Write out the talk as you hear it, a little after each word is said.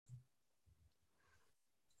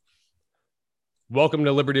Welcome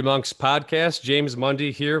to Liberty Monks podcast. James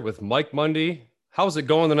Mundy here with Mike Mundy. How's it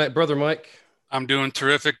going tonight, brother Mike? I'm doing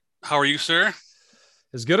terrific. How are you, sir?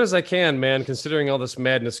 As good as I can, man, considering all this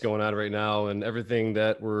madness going on right now and everything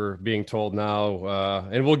that we're being told now.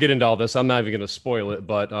 And we'll get into all this. I'm not even going to spoil it,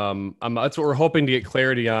 but that's what we're hoping to get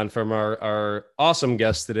clarity on from our awesome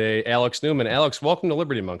guest today, Alex Newman. Alex, welcome to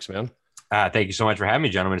Liberty Monks, man. Thank you so much for having me,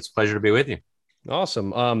 gentlemen. It's a pleasure to be with you.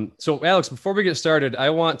 Awesome. So, Alex, before we get started, I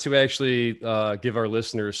want to actually give our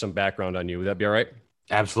listeners some background on you. Would that be all right?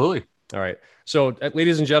 Absolutely. All right. So,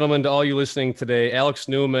 ladies and gentlemen, to all you listening today, Alex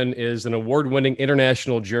Newman is an award-winning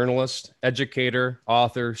international journalist, educator,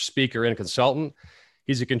 author, speaker, and consultant.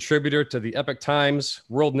 He's a contributor to the Epoch Times,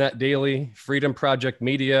 WorldNet Daily, Freedom Project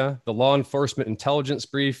Media, the Law Enforcement Intelligence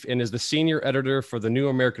Brief, and is the senior editor for the New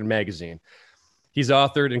American Magazine. He's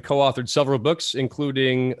authored and co-authored several books,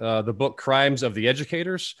 including the book Crimes of the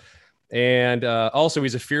Educators. And also,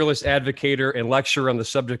 he's a fearless advocator and lecturer on the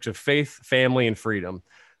subject of faith, family, and freedom.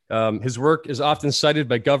 His work is often cited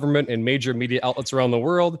by government and major media outlets around the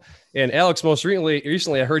world. And Alex, most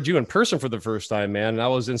recently, I heard you in person for the first time, man. And I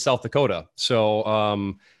was in South Dakota. So,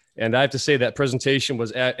 and I have to say that presentation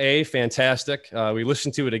was fantastic. We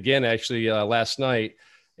listened to it again, actually, last night.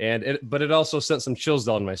 But it also sent some chills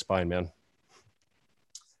down my spine, man.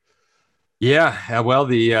 Yeah, well,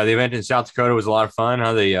 the event in South Dakota was a lot of fun.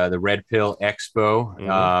 The Red Pill Expo.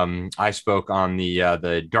 Mm-hmm. I spoke on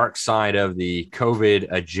the dark side of the COVID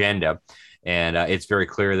agenda, and it's very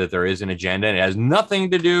clear that there is an agenda, and it has nothing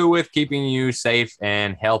to do with keeping you safe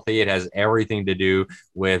and healthy. It has everything to do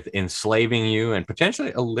with enslaving you and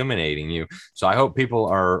potentially eliminating you. So I hope people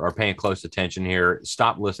are paying close attention here.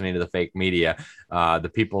 Stop listening to the fake media.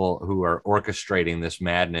 The people who are orchestrating this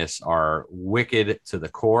madness are wicked to the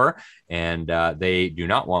core, and they do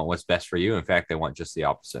not want what's best for you. In fact, they want just the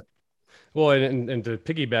opposite. Well, and to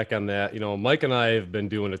piggyback on that, Mike and I have been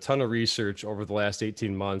doing a ton of research over the last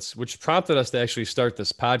 18 months, which prompted us to actually start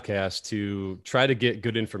this podcast to try to get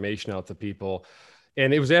good information out to people.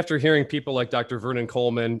 And it was after hearing people like Dr. Vernon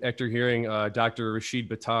Coleman, after hearing Dr. Rashid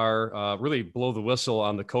Buttar really blow the whistle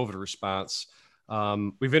on the COVID response.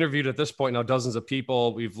 We've interviewed at this point now dozens of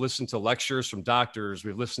people. We've listened to lectures from doctors.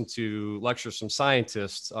 We've listened to lectures from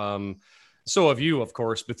scientists. So have you, of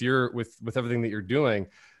course, with everything that you're doing.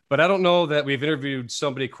 But I don't know that we've interviewed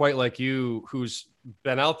somebody quite like you who's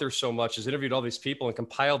been out there so much, has interviewed all these people and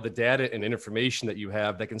compiled the data and information that you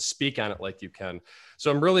have that can speak on it like you can.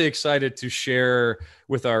 So I'm really excited to share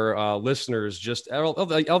with our listeners just all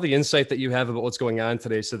the insight that you have about what's going on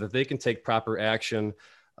today so that they can take proper action.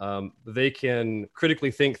 They can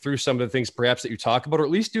critically think through some of the things perhaps that you talk about, or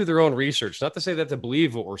at least do their own research. Not to say that to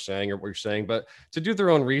believe what we're saying or what you're saying, but to do their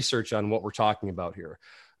own research on what we're talking about here.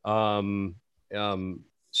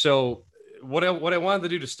 So what I wanted to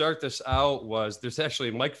do to start this out was there's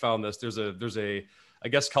actually, Mike found this, there's a, I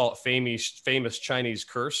guess call it famous Chinese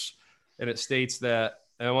curse. And it states that,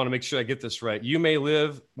 and I want to make sure I get this right.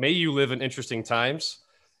 May you live in interesting times.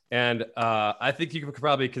 And I think you could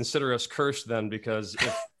probably consider us cursed then, because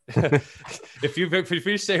if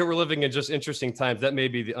you say we're living in just interesting times, that may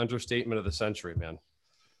be the understatement of the century, man.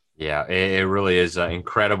 Yeah, it really is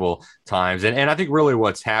incredible times. And I think really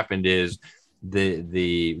what's happened is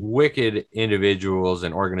the wicked individuals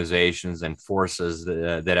and organizations and forces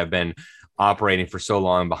that have been operating for so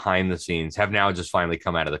long behind the scenes have now just finally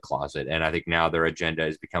come out of the closet. And I think now their agenda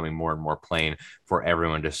is becoming more and more plain for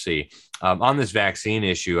everyone to see. On this vaccine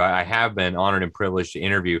issue, I have been honored and privileged to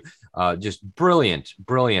interview just brilliant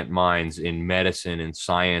minds in medicine and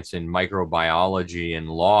science and microbiology and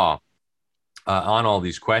law on all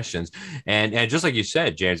these questions. And just like you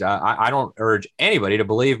said, James, I don't urge anybody to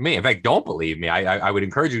believe me. In fact, don't believe me. I would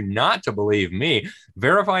encourage you not to believe me.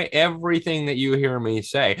 Verify everything that you hear me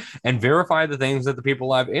say and verify the things that the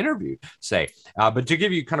people I've interviewed say. But to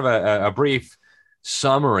give you kind of a brief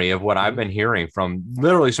summary of what I've been hearing from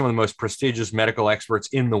literally some of the most prestigious medical experts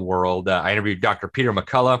in the world. I interviewed Dr. Peter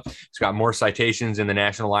McCullough. He's got more citations in the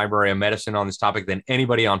National Library of Medicine on this topic than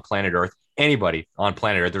anybody on planet Earth. Anybody on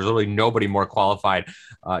planet Earth. There's literally nobody more qualified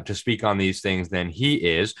to speak on these things than he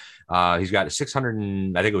is. He's got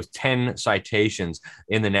 10 citations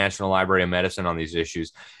in the National Library of Medicine on these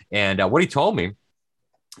issues. And what he told me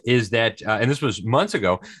is that, and this was months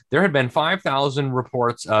ago, there had been 5,000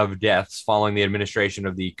 reports of deaths following the administration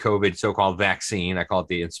of the COVID so-called vaccine. I call it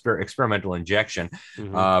the experimental injection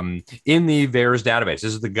in the VAERS database.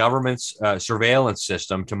 This is the government's surveillance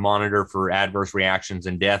system to monitor for adverse reactions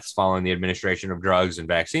and deaths following the administration of drugs and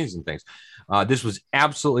vaccines and things. This was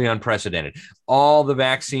absolutely unprecedented. All the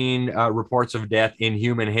vaccine reports of death in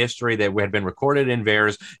human history that had been recorded in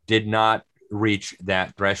VAERS did not reach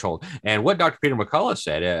that threshold. And what Dr. Peter McCullough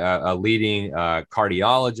said, a leading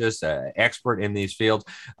cardiologist, expert in these fields,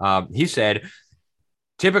 he said,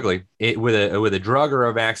 typically, with a drug or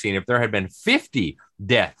a vaccine, if there had been 50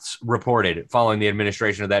 deaths reported following the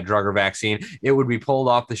administration of that drug or vaccine, it would be pulled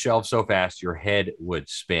off the shelf so fast your head would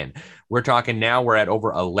spin. We're talking now, we're at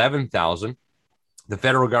over 11,000. The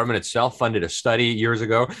federal government itself funded a study years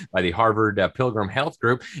ago by the Harvard Pilgrim Health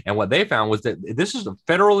Group. And what they found was that this is a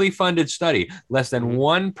federally funded study. Less than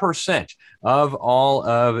 1% of all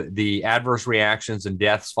of the adverse reactions and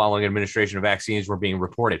deaths following administration of vaccines were being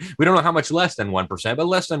reported. We don't know how much less than 1%, but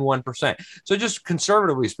less than 1%. So just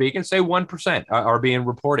conservatively speaking, say 1% are being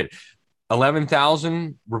reported.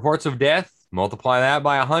 11,000 reports of death. Multiply that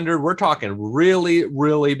by 100. We're talking really,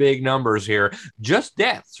 really big numbers here. Just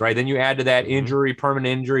deaths, right? Then you add to that injury,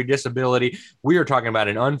 permanent injury, disability. We are talking about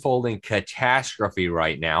an unfolding catastrophe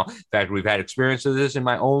right now. In fact, we've had experience of this in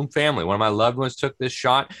my own family. One of my loved ones took this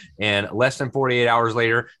shot, and less than 48 hours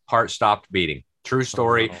later, heart stopped beating. True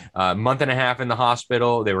story. Month and a half in the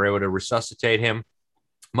hospital. They were able to resuscitate him.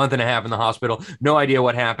 Month and a half in the hospital, no idea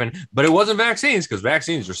what happened, but it wasn't vaccines, because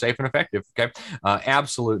vaccines are safe and effective. Okay.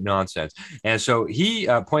 Absolute nonsense. And so he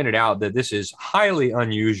pointed out that this is highly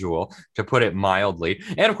unusual, to put it mildly.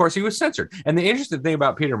 And of course, he was censored. And the interesting thing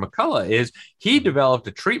about Peter McCullough is he developed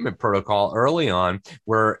a treatment protocol early on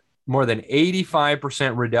where more than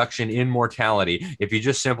 85% reduction in mortality if you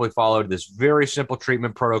just simply followed this very simple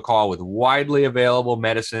treatment protocol with widely available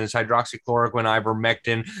medicines, hydroxychloroquine,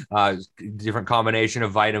 ivermectin, different combination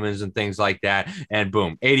of vitamins and things like that. And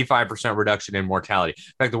boom, 85% reduction in mortality.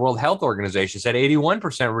 In fact, the World Health Organization said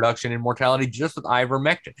 81% reduction in mortality just with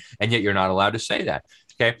ivermectin. And yet you're not allowed to say that.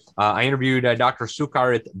 Okay. I interviewed Dr.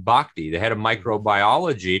 Sucharit Bhakdi, the head of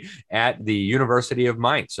microbiology at the University of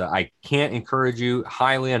Mainz. I can't encourage you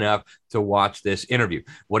highly enough to watch this interview.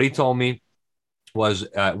 What he told me was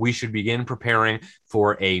we should begin preparing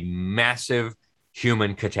for a massive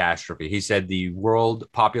human catastrophe. He said the world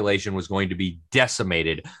population was going to be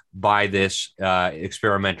decimated by this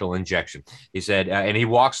experimental injection. He said, and he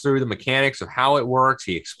walks through the mechanics of how it works.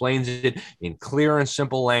 He explains it in clear and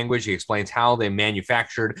simple language. He explains how they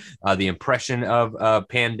manufactured the impression of a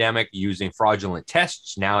pandemic using fraudulent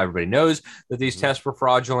tests. Now everybody knows that these tests were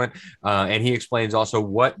fraudulent. And he explains also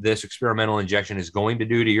what this experimental injection is going to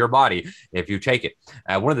do to your body if you take it.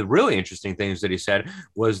 One of the really interesting things that he said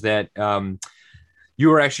was that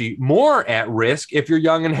you are actually more at risk if you're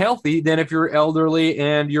young and healthy than if you're elderly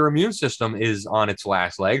and your immune system is on its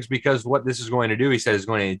last legs, because what this is going to do, he said, is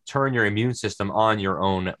going to turn your immune system on your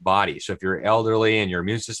own body. So if you're elderly and your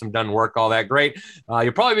immune system doesn't work all that great,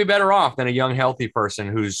 you'll probably be better off than a young, healthy person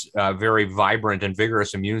whose very vibrant and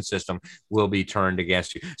vigorous immune system will be turned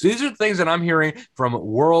against you. So these are things that I'm hearing from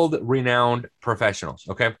world-renowned professionals,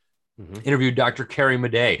 okay? Interviewed Dr. Carrie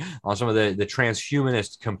Madej on some of the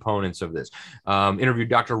transhumanist components of this. Interviewed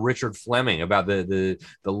Dr. Richard Fleming about the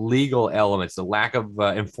legal elements, the lack of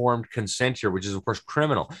informed consent here, which is, of course,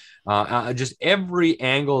 criminal. Just every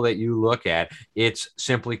angle that you look at, it's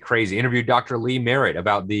simply crazy. Interviewed Dr. Lee Merritt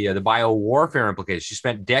about the biowarfare implications. She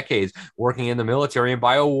spent decades working in the military in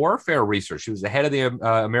biowarfare research. She was the head of the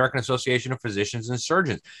American Association of Physicians and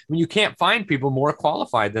Surgeons. I mean, you can't find people more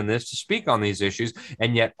qualified than this to speak on these issues,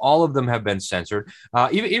 and yet all of them have been censored.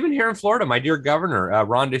 Even here in Florida, my dear governor,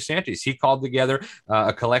 Ron DeSantis, he called together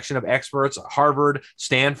a collection of experts, Harvard,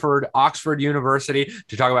 Stanford, Oxford University,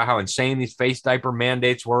 to talk about how insane these face diaper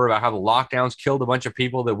mandates were, about how the lockdowns killed a bunch of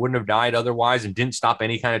people that wouldn't have died otherwise and didn't stop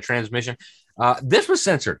any kind of transmission. This was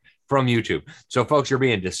censored from YouTube. So folks, you're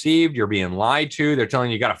being deceived. You're being lied to. They're telling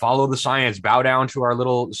you got to follow the science, bow down to our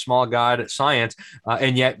little small god science.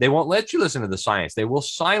 And yet they won't let you listen to the science. They will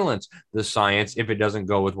silence the science if it doesn't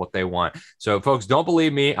go with what they want. So folks, don't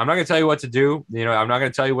believe me. I'm not going to tell you what to do. I'm not going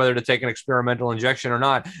to tell you whether to take an experimental injection or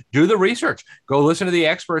not. Do the research. Go listen to the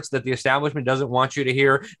experts that the establishment doesn't want you to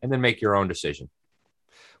hear, and then make your own decision.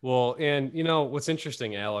 Well, and what's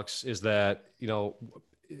interesting, Alex, is that,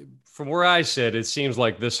 from where I sit, it seems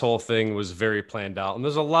like this whole thing was very planned out. And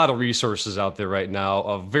there's a lot of resources out there right now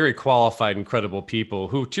of very qualified, incredible people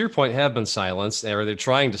who, to your point, have been silenced, or they're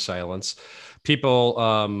trying to silence people.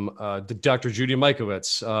 Dr. Judy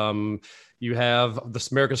Mikovits, you have the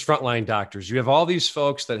America's Frontline Doctors. You have all these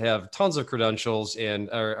folks that have tons of credentials and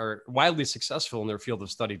are widely successful in their field of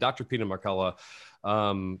study. Dr. Peter McCullough,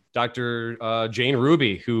 Dr. Jane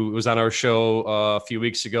Ruby, who was on our show a few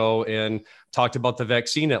weeks ago and talked about the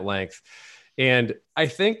vaccine at length. And I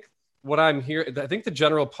think what I'm hearing, I think the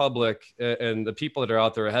general public and the people that are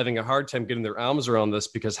out there are having a hard time getting their arms around this,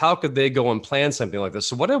 because how could they go and plan something like this?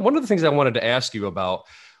 So one of the things I wanted to ask you about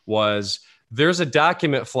was there's a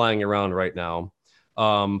document flying around right now,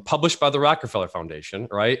 published by the Rockefeller Foundation,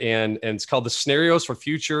 right? And it's called the Scenarios for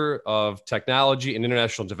Future of Technology and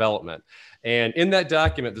International Development. And in that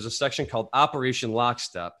document, there's a section called Operation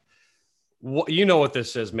Lockstep. You know what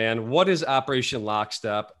this is, man. What is Operation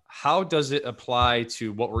Lockstep? How does it apply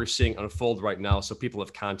to what we're seeing unfold right now so people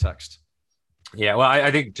have context? Yeah, well,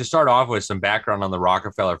 I think to start off with some background on the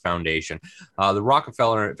Rockefeller Foundation, the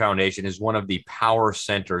Rockefeller Foundation is one of the power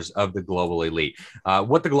centers of the global elite.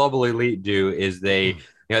 What the global elite do is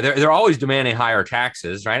they're always demanding higher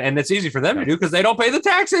taxes, right? And it's easy for them to do because they don't pay the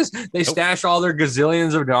taxes. They stash all their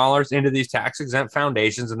gazillions of dollars into these tax-exempt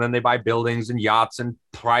foundations, and then they buy buildings and yachts and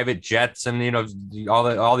private jets and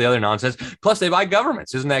all the other nonsense. Plus, they buy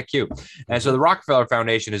governments. Isn't that cute? And so the Rockefeller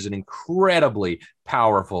Foundation is an incredibly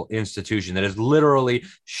powerful institution that has literally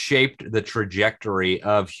shaped the trajectory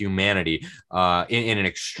of humanity in an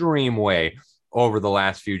extreme way over the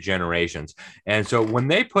last few generations. And so when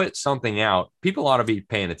they put something out, people ought to be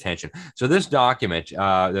paying attention. So this document,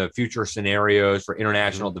 the Future Scenarios for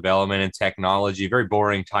International Development and Technology, very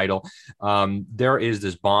boring title. There is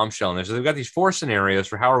this bombshell in there. So they've got these 4 scenarios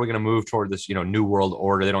for how are we going to move toward this, new world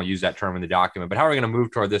order. They don't use that term in the document, but how are we going to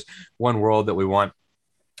move toward this one world that we want?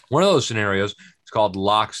 One of those scenarios is called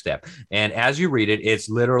Lockstep. And as you read it, it's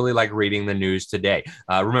literally like reading the news today.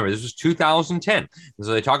 Remember, this was 2010. And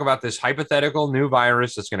so they talk about this hypothetical new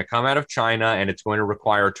virus that's going to come out of China, and it's going to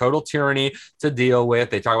require total tyranny to deal with.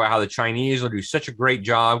 They talk about how the Chinese will do such a great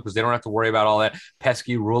job because they don't have to worry about all that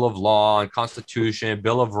pesky rule of law and constitution,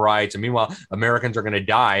 Bill of Rights. And meanwhile, Americans are going to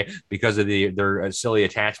die because of their silly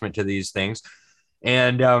attachment to these things.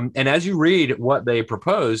 And as you read what they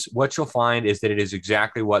propose, what you'll find is that it is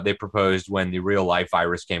exactly what they proposed when the real life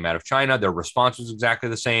virus came out of China. Their response was exactly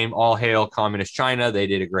the same. All hail communist China. They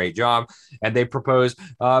did a great job. And they proposed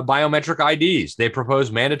biometric IDs. They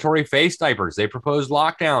proposed mandatory face diapers. They proposed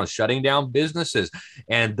lockdowns, shutting down businesses.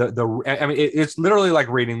 And it's literally like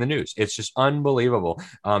reading the news. It's just unbelievable.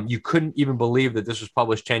 You couldn't even believe that this was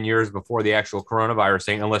published 10 years before the actual coronavirus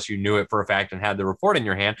thing, unless you knew it for a fact and had the report in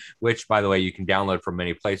your hand, which, by the way, you can download from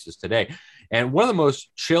many places today. And one of the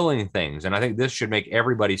most chilling things, and I think this should make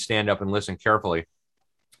everybody stand up and listen carefully,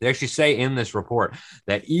 they actually say in this report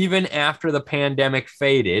that even after the pandemic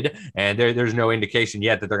faded, and there's no indication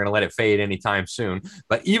yet that they're going to let it fade anytime soon,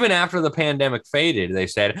 but even after the pandemic faded, they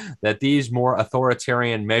said that these more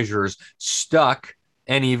authoritarian measures stuck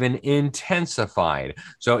and even intensified.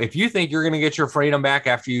 So if you think you're going to get your freedom back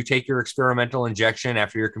after you take your experimental injection,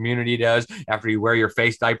 after your community does, after you wear your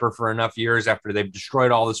face diaper for enough years, after they've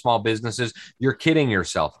destroyed all the small businesses, you're kidding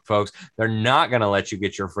yourself, folks. They're not going to let you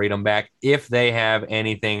get your freedom back if they have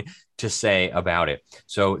anything to say about it.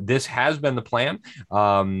 So this has been the plan.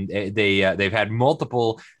 They've had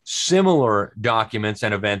multiple similar documents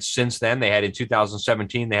and events since then. They had in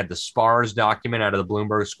 2017, they had the SPARS document out of the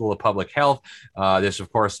Bloomberg School of Public Health. This,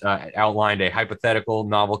 of course, outlined a hypothetical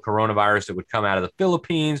novel coronavirus that would come out of the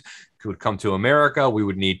Philippines, would come to America. We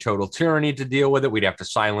would need total tyranny to deal with it. We'd have to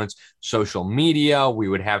silence social media. We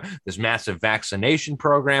would have this massive vaccination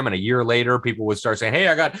program. And a year later, people would start saying, hey,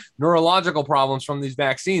 I got neurological problems from these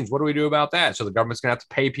vaccines. What do we do about that? So the government's going to have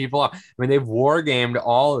to pay people off. I mean, they've war gamed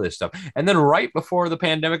all of this stuff. And then right before the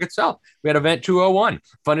pandemic itself, we had Event 201,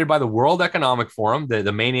 funded by the World Economic Forum,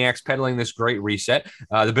 the maniacs peddling this great reset,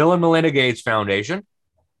 the Bill and Melinda Gates Foundation,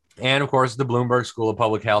 and, of course, the Bloomberg School of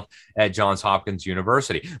Public Health at Johns Hopkins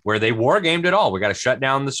University, where they war gamed it all. We got to shut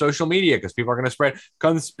down the social media because people are going to spread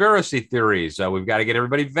conspiracy theories. We've got to get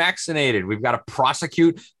everybody vaccinated. We've got to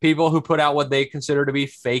prosecute people who put out what they consider to be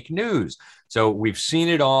fake news. So we've seen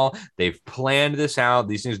it all. They've planned this out.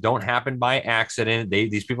 These things don't happen by accident.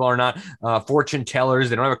 These people are not fortune tellers.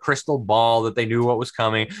 They don't have a crystal ball that they knew what was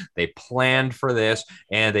coming. They planned for this,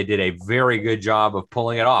 and they did a very good job of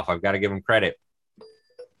pulling it off. I've got to give them credit.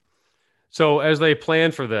 So as they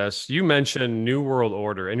plan for this, you mentioned New World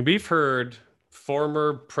Order, and we've heard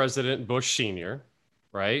former President Bush Sr.,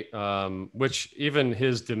 right? Which even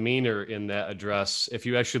his demeanor in that address, if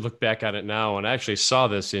you actually look back at it now, and I actually saw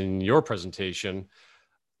this in your presentation,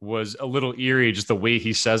 was a little eerie, just the way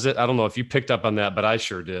he says it. I don't know if you picked up on that, but I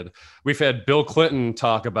sure did. We've had Bill Clinton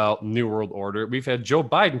talk about New World Order. We've had Joe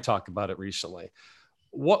Biden talk about it recently.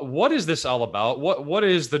 What is this all about? What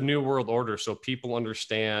is the New World Order, so people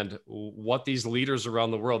understand what these leaders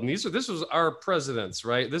around the world, and this is our presidents,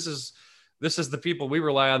 right? This is the people we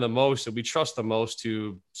rely on the most and we trust the most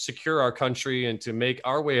to secure our country and to make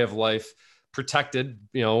our way of life protected,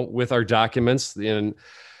 with our documents. And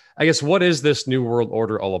I guess, what is this New World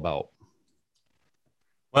Order all about?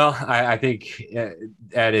 Well, I think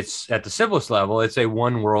at the simplest level, it's a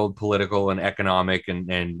one world political and economic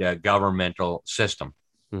and governmental system.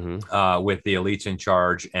 Mm-hmm. With the elites in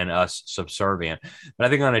charge and us subservient. But I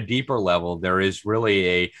think on a deeper level, there is really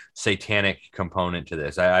a satanic component to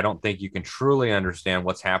this. I don't think you can truly understand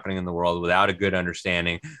what's happening in the world without a good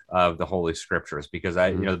understanding of the Holy Scriptures, because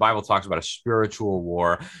the Bible talks about a spiritual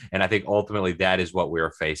war, and I think ultimately that is what we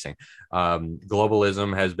are facing.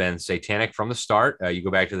 Globalism has been satanic from the start. You go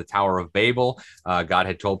back to the Tower of Babel. God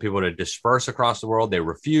had told people to disperse across the world. They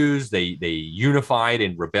refused. They unified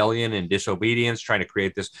in rebellion and disobedience, trying to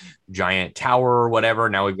create this giant tower or whatever.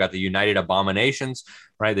 Now we've got the United Abominations,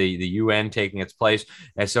 right? The UN taking its place.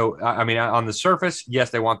 And so, I mean, on the surface,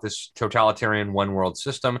 yes, they want this totalitarian one world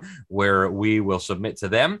system where we will submit to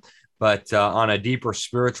them. But on a deeper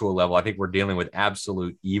spiritual level, I think we're dealing with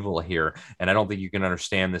absolute evil here. And I don't think you can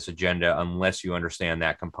understand this agenda unless you understand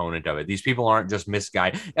that component of it. These people aren't just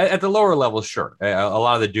misguided. At the lower level, sure. A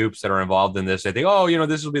lot of the dupes that are involved in this, they think, oh,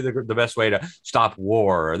 this will be the best way to stop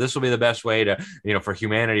war, or this will be the best way to, for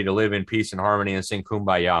humanity to live in peace and harmony and sing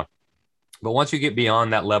Kumbaya. But once you get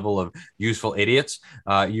beyond that level of useful idiots,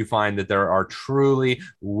 you find that there are truly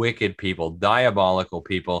wicked people, diabolical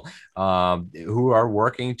people who are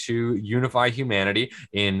working to unify humanity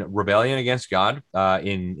in rebellion against God,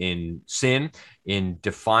 in sin, in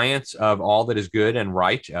defiance of all that is good and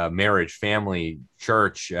right, marriage, family,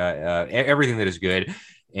 church, everything that is good.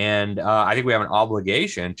 And I think we have an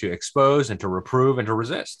obligation to expose and to reprove and to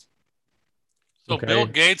resist. So okay. Bill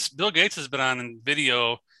Gates has been on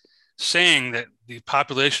video saying that the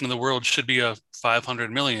population of the world should be 500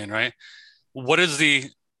 million, right? What is the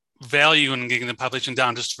value in getting the population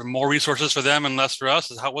down? Just for more resources for them and less for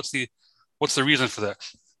us? What's the reason for that?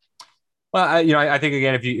 Well, I think,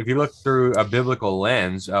 again, if you look through a biblical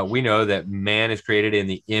lens, we know that man is created in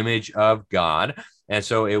the image of God. And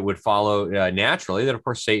so it would follow naturally that, of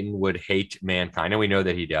course, Satan would hate mankind. And we know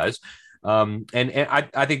that he does. And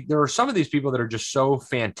I think there are some of these people that are just so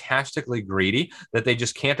fantastically greedy that they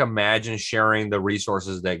just can't imagine sharing the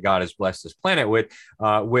resources that God has blessed this planet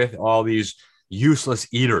with all these useless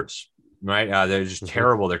eaters, right? They're just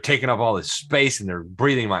terrible. They're taking up all this space and they're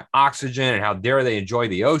breathing my oxygen. And how dare they enjoy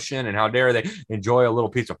the ocean? And how dare they enjoy a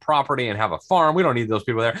little piece of property and have a farm? We don't need those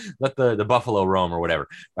people there. Let the buffalo roam or whatever,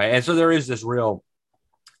 right? And so there is this real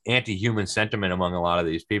anti-human sentiment among a lot of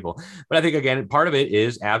these people. But I think, again, part of it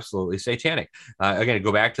is absolutely satanic. Again,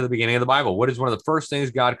 go back to the beginning of the Bible. What is one of the first things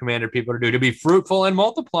God commanded people to do? To be fruitful and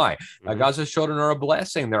multiply. God says children are a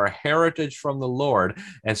blessing. They're a heritage from the Lord.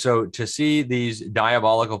 And so to see these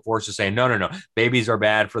diabolical forces saying, no, babies are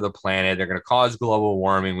bad for the planet. They're going to cause global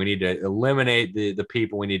warming. We need to eliminate the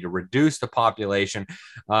people. We need to reduce the population.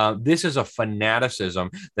 This is a fanaticism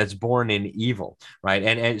that's born in evil, right?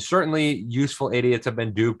 And certainly useful idiots have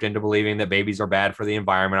been duped into believing that babies are bad for the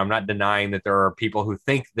environment. I'm not denying that there are people who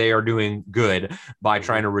think they are doing good by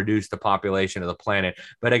trying to reduce the population of the planet.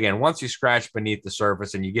 But again, once you scratch beneath the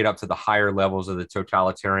surface and you get up to the higher levels of the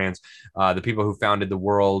totalitarians, the people who founded the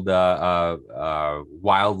World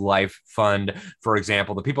Wildlife Fund, for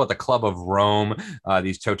example, the people at the Club of Rome,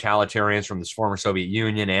 these totalitarians from the former Soviet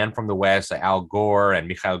Union and from the West, Al Gore and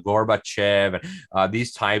Mikhail Gorbachev, and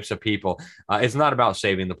these types of people, it's not about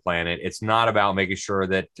saving the planet. It's not about making sure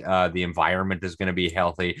that the environment is going to be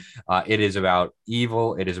healthy. It is about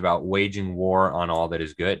evil. It is about waging war on all that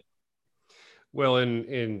is good. Well,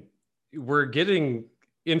 and we're getting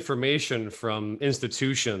information from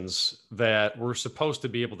institutions that we're supposed to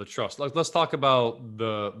be able to trust. Let's talk about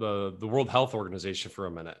the World Health Organization for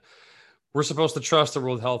a minute. We're supposed to trust the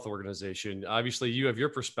World Health Organization. Obviously, you have your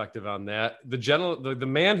perspective on that. The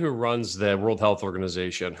man who runs the World Health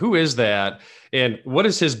Organization, who is that, and what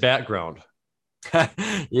is his background?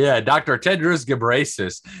 Yeah, Dr. Tedros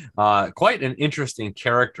Ghebreyesus, quite an interesting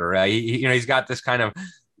character. He's got this kind of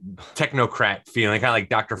technocrat feeling, kind of like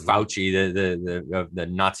Dr. Fauci, the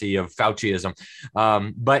Nazi of Fauciism.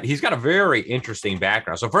 But he's got a very interesting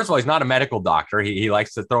background. So first of all, he's not a medical doctor. He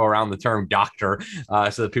likes to throw around the term doctor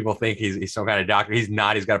so that people think he's some kind of doctor. He's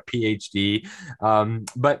not. He's got a PhD.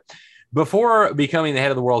 But before becoming the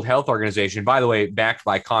head of the World Health Organization, by the way, backed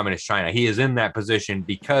by Communist China, he is in that position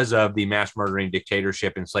because of the mass murdering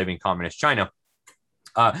dictatorship enslaving Communist China.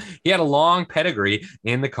 He had a long pedigree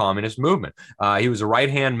in the communist movement. He was a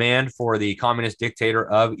right-hand man for the communist dictator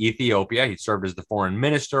of Ethiopia. He served as the foreign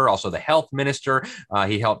minister, also the health minister.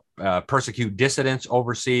 He helped persecute dissidents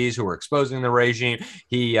overseas who were exposing the regime.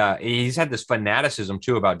 He's had this fanaticism,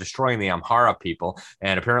 too, about destroying the Amhara people.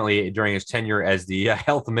 And apparently, during his tenure as the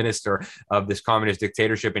health minister of this communist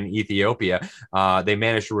dictatorship in Ethiopia, they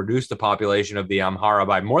managed to reduce the population of the Amhara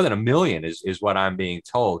by more than 1 million, is what I'm being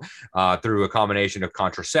told, through a combination of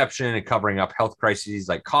contraception and covering up health crises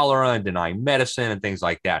like cholera and denying medicine and things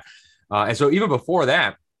like that. And so even before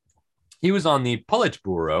that, he was on the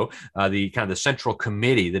Politburo, the kind of the central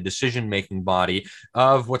committee, the decision-making body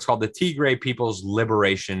of what's called the Tigray People's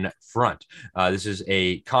Liberation Front. This is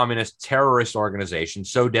a communist terrorist organization,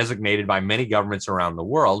 so designated by many governments around the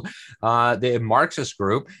world. The Marxist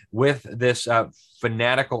group with this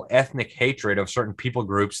fanatical ethnic hatred of certain people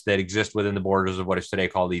groups that exist within the borders of what is today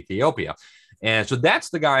called Ethiopia. And so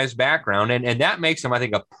that's the guy's background. And that makes him, I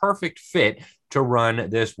think, a perfect fit to run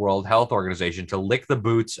this World Health Organization, to lick the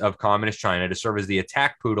boots of Communist China, to serve as the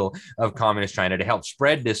attack poodle of Communist China, to help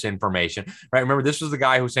spread disinformation. Right? Remember, this was the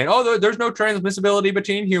guy who was saying, oh, there's no transmissibility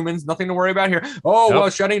between humans, nothing to worry about here. Oh, yep. Well,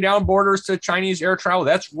 shutting down borders to Chinese air travel,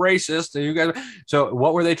 that's racist. And you guys, so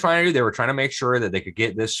what were they trying to do? They were trying to make sure that they could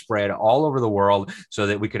get this spread all over the world so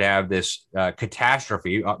that we could have this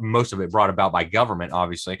catastrophe, most of it brought about by government,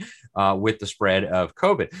 obviously, with the spread of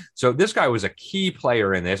COVID. So this guy was a key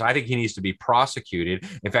player in this. I think he needs to be prosecuted.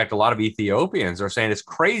 In fact, a lot of Ethiopians are saying it's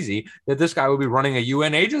crazy that this guy would be running a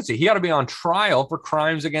UN agency. He ought to be on trial for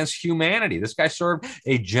crimes against humanity. This guy served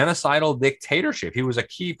a genocidal dictatorship. He was a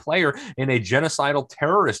key player in a genocidal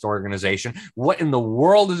terrorist organization. What in the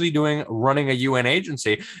world is he doing running a UN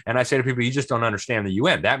agency? And I say to people, you just don't understand the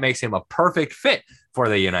UN. That makes him a perfect fit for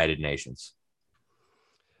the United Nations.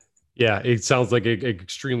 Yeah, it sounds like an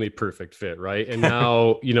extremely perfect fit, right? And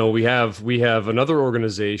now, we have another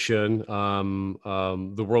organization,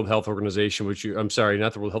 the World Health Organization, I'm sorry,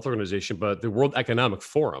 not the World Health Organization, but the World Economic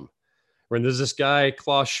Forum. And there's this guy,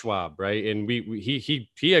 Klaus Schwab, right? And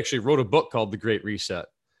he actually wrote a book called The Great Reset,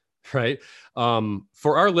 right?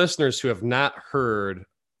 For our listeners who have not heard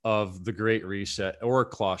of The Great Reset or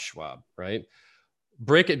Klaus Schwab, right?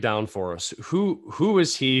 Break it down for us. Who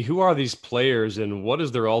is he? Who are these players, and what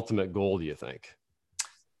is their ultimate goal, do you think?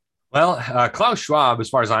 Well, Klaus Schwab, as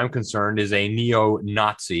far as I'm concerned, is a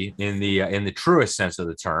neo-Nazi in the truest sense of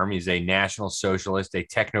the term. He's a national socialist, a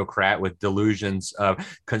technocrat with delusions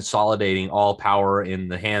of consolidating all power in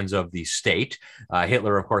the hands of the state.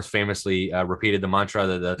 Hitler, of course, famously repeated the mantra,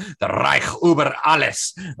 the Reich über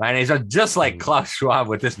alles. Right? And he's just like Klaus Schwab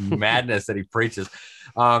with this madness that he preaches.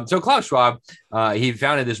 So Klaus Schwab, he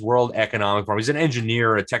founded this World Economic Forum. He's an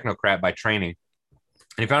engineer, a technocrat by training.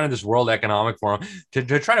 And he founded this World Economic Forum to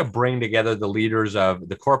try to bring together the leaders of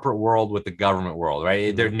the corporate world with the government world, right?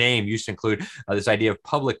 Mm-hmm. Their name used to include this idea of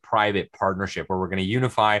public-private partnership, where we're going to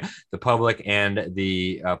unify the public and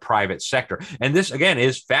the private sector. And this, again,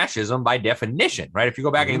 is fascism by definition, right? If you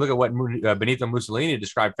go back and you look at what Benito Mussolini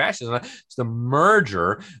described fascism, it's the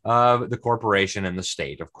merger of the corporation and the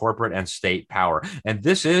state, of corporate and state power. And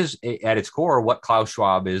this is, at its core, what Klaus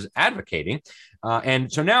Schwab is advocating.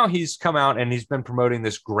 And so now he's come out and he's been promoting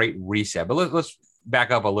this Great Reset. But let's back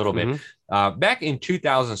up a little bit. Back in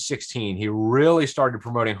 2016, he really started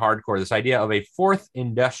promoting hardcore this idea of a fourth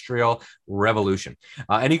industrial revolution.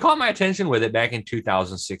 And he caught my attention with it back in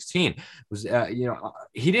 2016.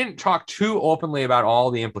 He didn't talk too openly about all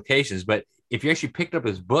the implications, but if you actually picked up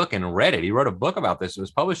his book and read it, he wrote a book about this. It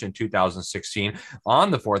was published in 2016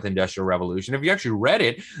 on the Fourth Industrial Revolution. If you actually read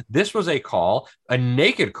it, this was a call, a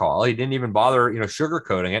naked call. He didn't even bother,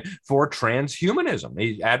 sugarcoating it, for transhumanism.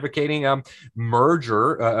 He's advocating a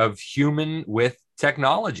merger of human with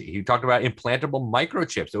technology. He talked about implantable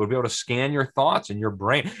microchips that would be able to scan your thoughts in your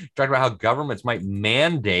brain. He talked about how governments might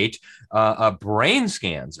mandate brain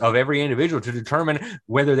scans of every individual to determine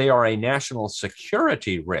whether they are a national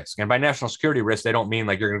security risk. And by national security risk, they don't mean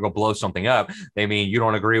like you're going to go blow something up. They mean you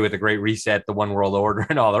don't agree with the Great Reset, the One World Order,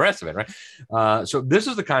 and all the rest of it, right? So this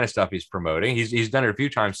is the kind of stuff he's promoting. He's done it a few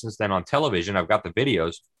times since then on television. I've got the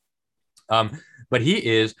videos. But he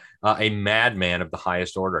is a madman of the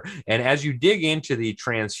highest order. And as you dig into the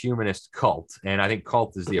transhumanist cult, and I think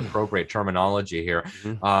cult is the appropriate terminology here,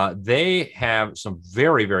 they have some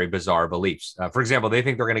very, very bizarre beliefs. For example, they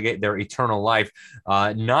think they're going to get their eternal life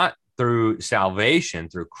not through salvation,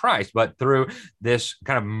 through Christ, but through this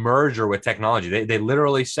kind of merger with technology. They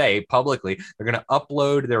literally say publicly they're going to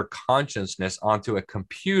upload their consciousness onto a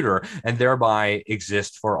computer and thereby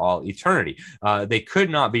exist for all eternity. They could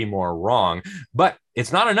not be more wrong. But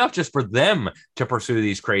it's not enough just for them to pursue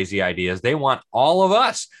these crazy ideas. They want all of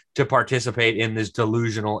us to participate in this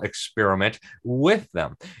delusional experiment with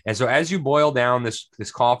them. And so as you boil down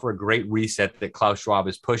this call for a great reset that Klaus Schwab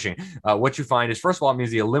is pushing, what you find is, first of all, it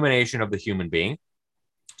means the elimination of the human being.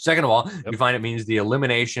 Second of all, you find it means the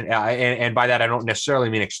elimination, and by that, I don't necessarily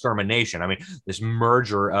mean extermination. I mean, this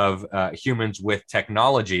merger of humans with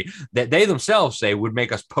technology that they themselves say would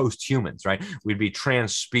make us post-humans, right? We'd be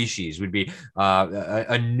trans species. We'd be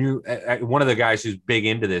a new, one of the guys who's big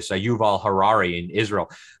into this, Yuval Harari in Israel,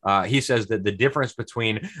 he says that the difference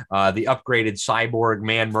between the upgraded cyborg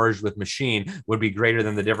man merged with machine would be greater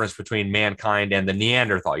than the difference between mankind and the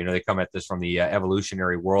Neanderthal. You know, they come at this from the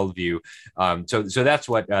evolutionary worldview. So that's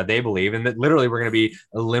what they believe, and that literally we're going to be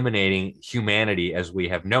eliminating humanity as we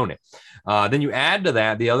have known it. Then you add to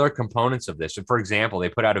that the other components of this. And for example, they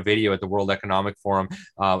put out a video at the World Economic Forum.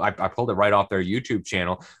 I pulled it right off their YouTube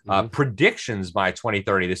channel. Predictions by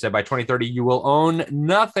 2030. They said by 2030, you will own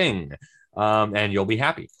nothing and you'll be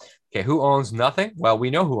happy. Okay, who owns nothing? Well,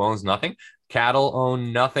 we know who owns nothing. Cattle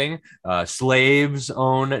own nothing. Slaves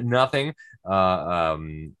own nothing.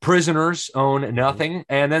 Prisoners own nothing.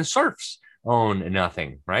 And then serfs own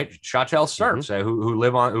nothing, right? Chattel serfs who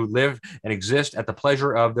live and exist at the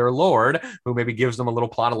pleasure of their lord, who maybe gives them a little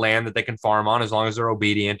plot of land that they can farm on as long as they're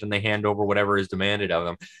obedient and they hand over whatever is demanded of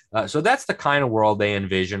them. So that's the kind of world they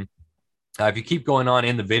envision. If you keep going on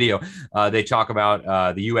in the video, they talk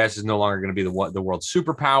about the U.S. is no longer going to be the world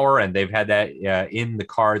superpower, and they've had that in the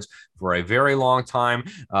cards for a very long time.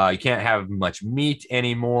 You can't have much meat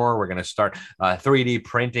anymore. We're going to start 3D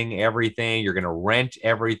printing everything. You're going to rent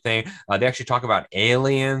everything. They actually talk about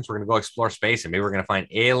aliens. We're going to go explore space, and maybe we're going to find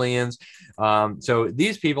aliens. So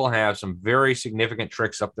these people have some very significant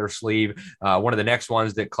tricks up their sleeve. One of the next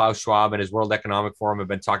ones that Klaus Schwab and his World Economic Forum have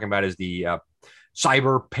been talking about is the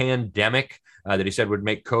cyber pandemic that he said would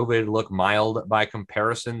make COVID look mild by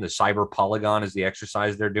comparison. The cyber polygon is the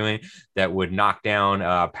exercise they're doing that would knock down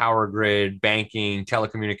power grid, banking,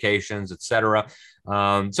 telecommunications, etc.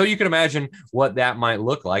 So you can imagine what that might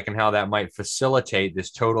look like and how that might facilitate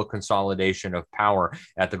this total consolidation of power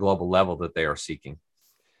at the global level that they are seeking.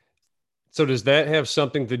 So does that have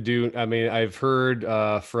something to do? I mean, I've heard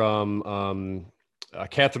from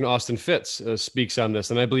Catherine Austin Fitts speaks on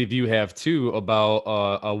this, and I believe you have too, about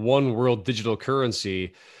a one world digital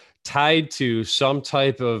currency tied to some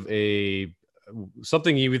type of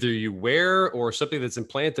something you wear or something that's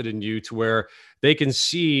implanted in you, to where they can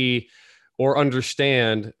see or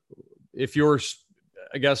understand if you're,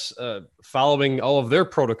 I guess, following all of their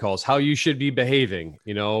protocols, how you should be behaving.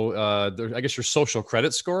 You know, I guess your social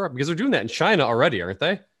credit score, because they're doing that in China already, aren't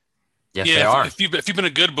they? Yes, they are. If you've been a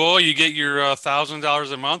good boy, you get your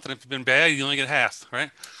 $1,000 a month, and if you've been bad, you only get half,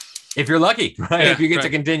 right? If you're lucky, right? If you get to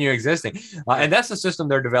continue existing. And that's the system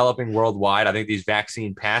they're developing worldwide. I think these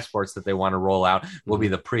vaccine passports that they want to roll out will be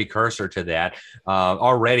the precursor to that.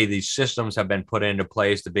 Already, these systems have been put into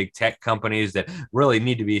place. The big tech companies that really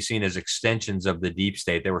need to be seen as extensions of the deep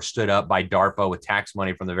state. They were stood up by DARPA with tax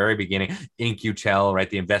money from the very beginning. In-Q-Tel, right,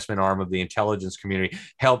 the investment arm of the intelligence community,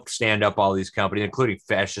 helped stand up all these companies, including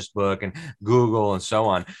Fascist Book and Google and so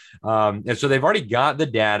on. And so they've already got the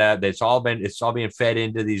data. It's all being fed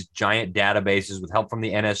into these giant databases with help from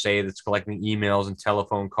the NSA that's collecting emails and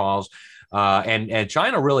telephone calls. And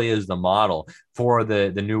China really is the model for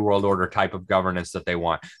the New World Order type of governance that they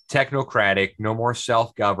want. Technocratic, no more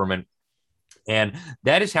self-government. And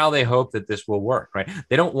that is how they hope that this will work, right?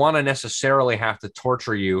 They don't want to necessarily have to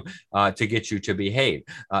torture you to get you to behave.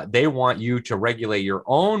 They want you to regulate your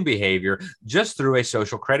own behavior just through a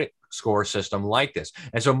social credit score system like this.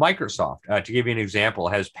 And so Microsoft, to give you an example,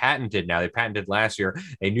 they patented last year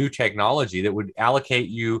a new technology that would allocate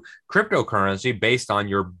you cryptocurrency based on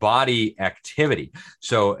your body activity.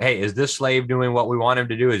 So, hey, is this slave doing what we want him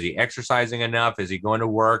to do? Is he exercising enough? Is he going to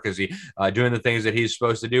work? Is he doing the things that he's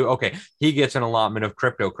supposed to do? Okay, he gets an allotment of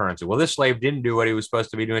cryptocurrency. Well, this slave didn't do what he was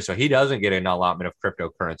supposed to be doing, so he doesn't get an allotment of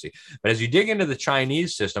cryptocurrency. But as you dig into the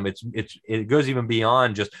Chinese system, it goes even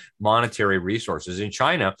beyond just monetary resources. In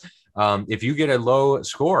China, if you get a low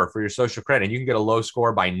score for your social credit, and you can get a low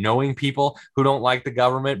score by knowing people who don't like the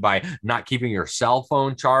government, by not keeping your cell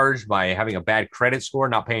phone charged, by having a bad credit score,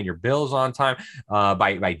 not paying your bills on time,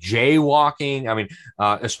 by jaywalking. I mean,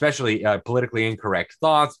 especially politically incorrect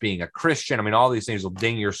thoughts, being a Christian. I mean, all these things will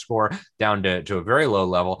ding your score down to a very low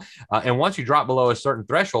level. And once you drop below a certain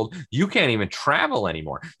threshold, you can't even travel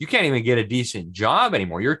anymore. You can't even get a decent job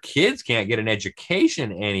anymore. Your kids can't get an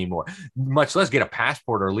education anymore, much less get a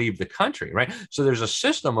passport or leave the country, right? So there's a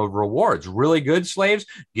system of rewards. Really good slaves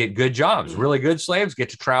get good jobs. Really good slaves get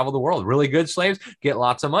to travel the world. Really good slaves get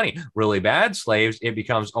lots of money. Really bad slaves, it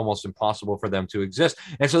becomes almost impossible for them to exist.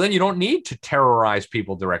 And so then you don't need to terrorize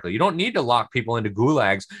people directly. You don't need to lock people into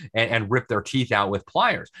gulags and rip their teeth out with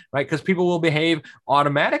pliers, right? Because people will behave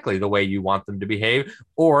automatically the way you want them to behave,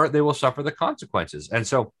 or they will suffer the consequences. And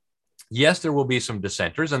so yes, there will be some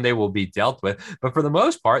dissenters and they will be dealt with, but for the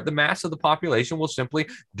most part, the mass of the population will simply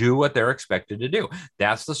do what they're expected to do.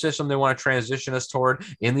 That's the system they want to transition us toward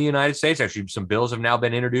in the United States. Actually, some bills have now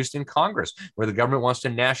been introduced in Congress where the government wants to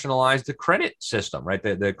nationalize the credit system, right?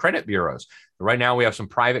 The credit bureaus. Right now, we have some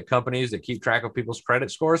private companies that keep track of people's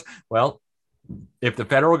credit scores. Well, if the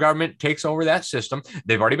federal government takes over that system,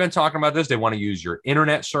 they've already been talking about this. They want to use your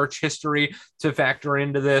internet search history to factor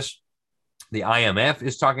into this. The IMF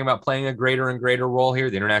is talking about playing a greater and greater role here.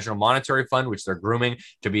 The International Monetary Fund, which they're grooming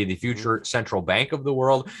to be the future central bank of the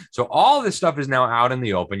world. So all this stuff is now out in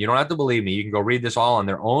the open. You don't have to believe me. You can go read this all on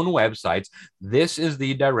their own websites. This is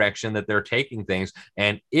the direction that they're taking things.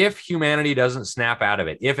 And if humanity doesn't snap out of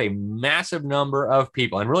it, if a massive number of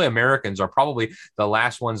people, and really Americans are probably the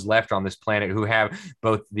last ones left on this planet who have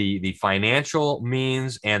both the financial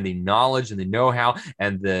means and the knowledge and the know-how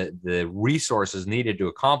and the resources needed to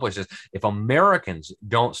accomplish this, if Americans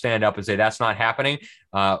don't stand up and say that's not happening,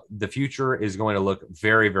 the future is going to look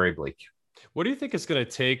very, very bleak. What do you think it's going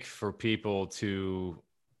to take for people to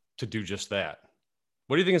do just that?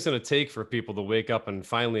 What do you think it's going to take for people to wake up and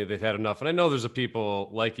finally they've had enough? And I know there's a people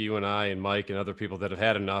like you and I and Mike and other people that have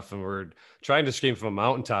had enough, and we're trying to scream from a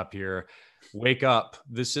mountaintop here. Wake up!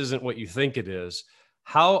 This isn't what you think it is.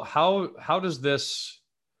 How does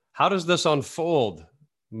this unfold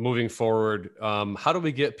moving forward? How do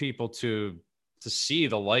we get people to see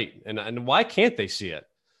the light, and why can't they see it?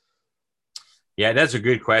 Yeah, that's a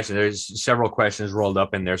good question. There's several questions rolled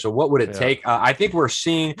up in there. So what would it take? I think we're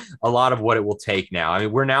seeing a lot of what it will take now. I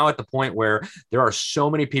mean, we're now at the point where there are so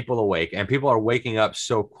many people awake, and people are waking up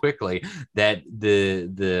so quickly that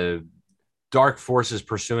the dark forces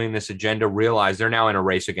pursuing this agenda realize they're now in a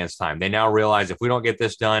race against time. They now realize if we don't get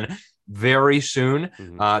this done very soon,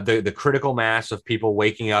 the critical mass of people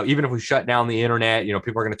waking up, even if we shut down the internet,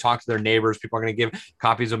 people are going to talk to their neighbors. People are going to give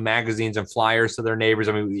copies of magazines and flyers to their neighbors.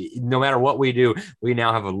 I mean, no matter what we do, we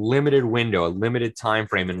now have a limited window, a limited time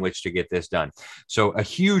frame in which to get this done. So a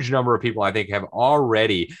huge number of people, I think, have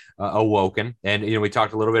already awoken. And, we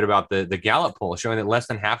talked a little bit about the Gallup poll showing that less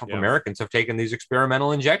than half of Americans have taken these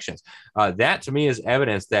experimental injections. That to me is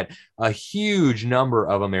evidence that a huge number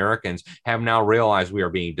of Americans have now realized we are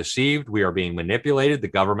being deceived. We are being manipulated. The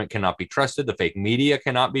government cannot be trusted. The fake media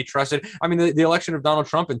cannot be trusted. I mean, the election of Donald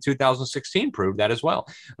Trump in 2016 proved that as well.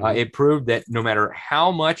 It proved that no matter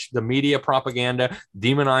how much the media propaganda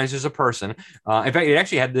demonizes a person, in fact, it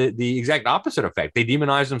actually had the exact opposite effect. They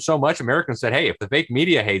demonized him so much, Americans said, hey, if the fake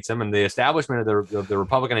media hates him and the establishment of the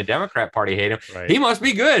Republican and Democrat Party hate him, he must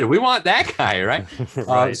be good. We want that guy, right?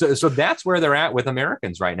 So that's where they're at with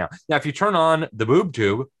Americans right now. Now, if you turn on the boob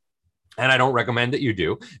tube, and I don't recommend that you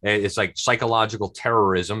do. It's like psychological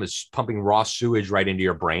terrorism. It's pumping raw sewage right into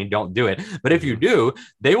your brain. Don't do it. But if you do,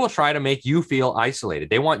 they will try to make you feel isolated.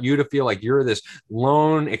 They want you to feel like you're this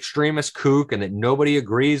lone extremist kook and that nobody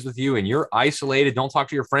agrees with you and you're isolated. Don't talk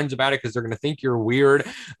to your friends about it because they're going to think you're weird.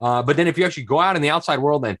 But then if you actually go out in the outside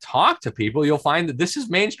world and talk to people, you'll find that this is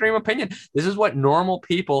mainstream opinion. This is what normal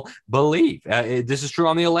people believe. This is true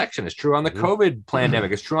on the election. It's true on the COVID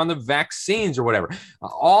pandemic. It's true on the vaccines or whatever.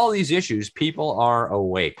 All these issues, people are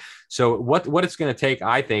awake. So what it's going to take,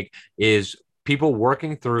 I think, is people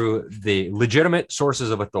working through the legitimate sources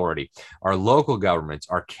of authority, our local governments,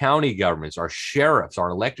 our county governments, our sheriffs, our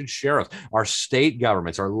elected sheriffs, our state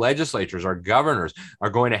governments, our legislatures, our governors are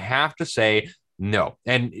going to have to say no.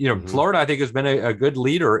 And, Florida, I think, has been a good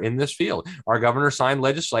leader in this field. Our governor signed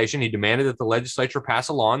legislation. He demanded that the legislature pass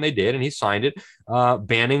a law, and they did, and he signed it,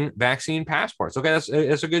 banning vaccine passports. Okay,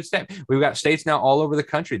 that's a good step. We've got states now all over the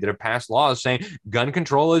country that have passed laws saying gun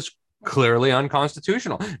control is clearly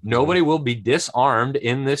unconstitutional. Nobody will be disarmed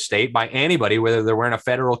in this state by anybody, whether they're wearing a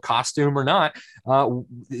federal costume or not,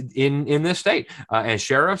 in this state. And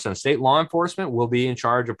sheriffs and state law enforcement will be in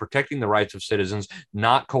charge of protecting the rights of citizens,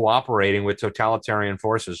 not cooperating with totalitarian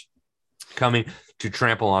forces coming to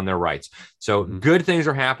trample on their rights. So good things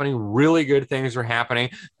are happening. Really good things are happening.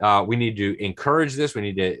 We need to encourage this.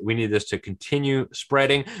 We need this to continue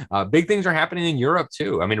spreading. Big things are happening in Europe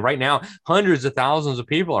too. I mean, right now, hundreds of thousands of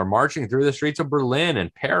people are marching through the streets of Berlin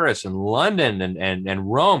and Paris and London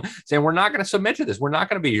and Rome, saying we're not going to submit to this. We're not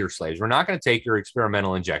going to be your slaves. We're not going to take your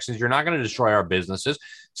experimental injections. You're not going to destroy our businesses.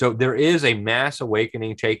 So there is a mass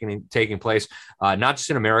awakening taking place, not just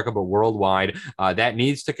in America, but worldwide. That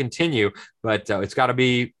needs to continue, but it's got to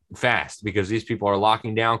be fast because these people are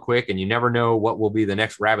locking down quick, and you never know what will be the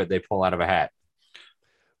next rabbit they pull out of a hat.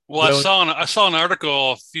 Well, I saw an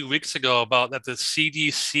article a few weeks ago about that the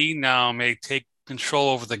CDC now may take control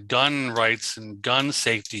over the gun rights and gun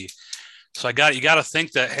safety. So you got to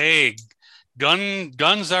think that, hey,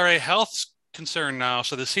 guns are a health concern now.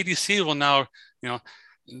 So the CDC will now,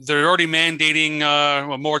 they're already mandating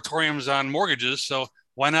moratoriums on mortgages. So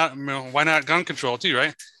why not gun control too,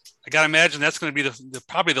 right? I got to imagine that's going to be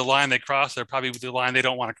probably the line they cross. They're probably the line they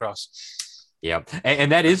don't want to cross. Yeah.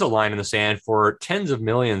 And that is a line in the sand for tens of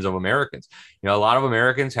millions of Americans. A lot of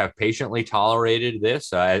Americans have patiently tolerated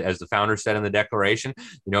this, as the founder said in the Declaration.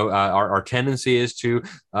 Our tendency is to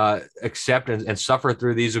accept and suffer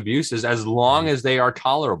through these abuses as long as they are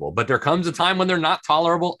tolerable. But there comes a time when they're not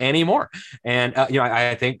tolerable anymore. And,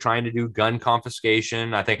 I think trying to do gun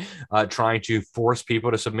confiscation, I think trying to force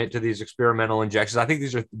people to submit to these experimental injections, I think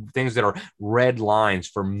these are things that are red lines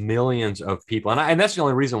for millions of people. And that's the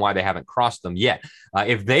only reason why they haven't crossed them yet.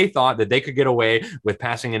 If they thought that they could get away with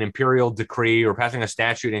passing an imperial decree or passing a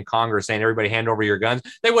statute in Congress saying everybody hand over your guns,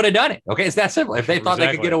 they would have done it. Okay, it's that simple. If they thought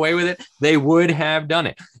they could get away with it, they would have done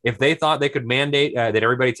it. If they thought they could mandate that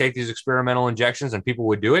everybody take these experimental injections and people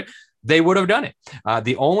would do it, they would have done it.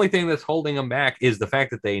 The only thing that's holding them back is the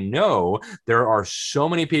fact that they know there are so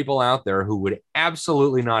many people out there who would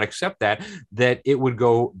absolutely not accept that it would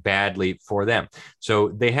go badly for them. So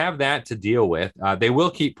they have that to deal with. They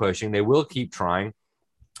will keep pushing. They will keep trying.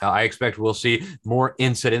 I expect we'll see more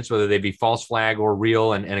incidents, whether they be false flag or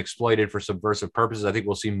real and exploited for subversive purposes. I think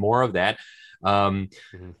we'll see more of that.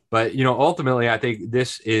 But, ultimately, I think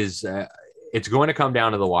this is it's going to come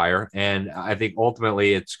down to the wire. And I think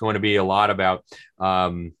ultimately it's going to be a lot about,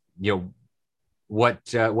 what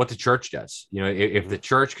the church does. If the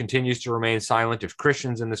church continues to remain silent, if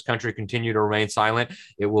Christians in this country continue to remain silent,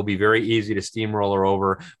 it will be very easy to steamroller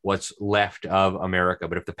over what's left of America.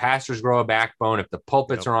 But if the pastors grow a backbone, if the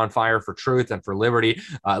pulpits are on fire for truth and for liberty,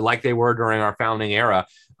 like they were during our founding era,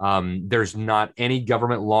 there's not any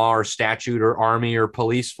government law or statute or army or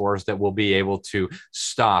police force that will be able to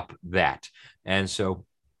stop that. And so,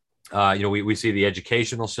 we see the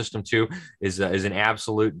educational system too is an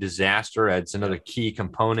absolute disaster. It's another key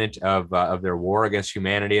component of their war against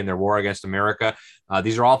humanity and their war against America.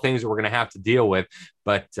 These are all things that we're going to have to deal with,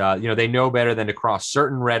 but they know better than to cross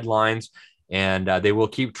certain red lines, and they will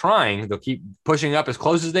keep trying. They'll keep pushing up as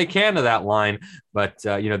close as they can to that line, but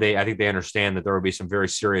I think they understand that there will be some very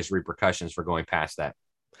serious repercussions for going past that.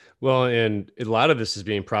 Well, and a lot of this is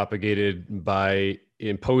being propagated by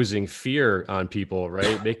imposing fear on people,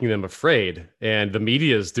 right? Making them afraid. And the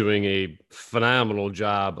media is doing a phenomenal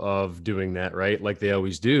job of doing that, right? Like they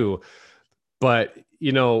always do. But,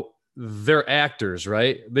 they're actors,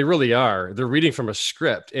 right? They really are. They're reading from a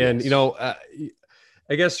script. And, yes.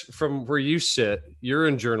 I guess from where you sit, you're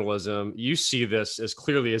in journalism, you see this as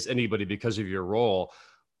clearly as anybody because of your role.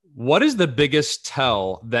 What is the biggest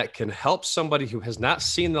tell that can help somebody who has not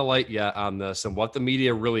seen the light yet on this and what the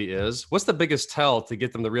media really is? What's the biggest tell to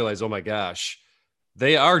get them to realize, oh my gosh,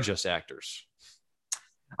 they are just actors?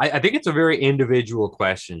 I think it's a very individual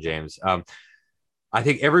question, James. I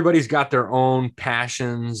think everybody's got their own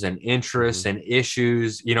passions and interests and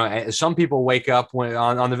issues. Some people wake up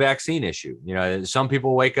on the vaccine issue. Some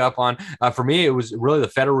people wake up on, for me, it was really the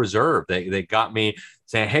Federal Reserve that got me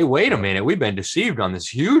saying, hey, wait a minute, we've been deceived on this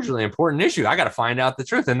hugely important issue. I got to find out the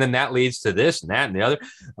truth. And then that leads to this and that and the other.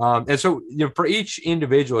 And so, for each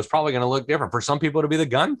individual, it's probably going to look different. For some people, it'll be the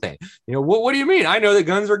gun thing. What do you mean? I know that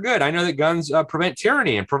guns are good. I know that guns prevent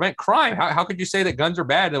tyranny and prevent crime. How could you say that guns are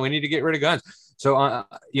bad and we need to get rid of guns? So,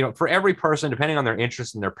 for every person, depending on their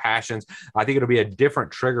interests and their passions, I think it'll be a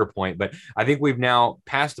different trigger point. But I think we've now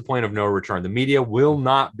passed the point of no return. The media will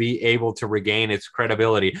not be able to regain its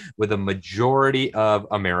credibility with a majority of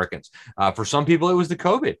Americans. For some people, it was the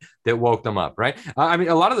COVID that woke them up, right?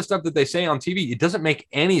 A lot of the stuff that they say on TV, it doesn't make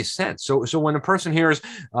any sense. So when a person hears,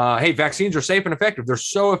 hey, vaccines are safe and effective, they're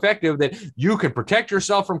so effective that you can protect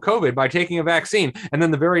yourself from COVID by taking a vaccine. And then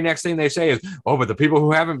the very next thing they say is, oh, but the people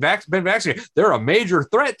who haven't been vaccinated, they're a major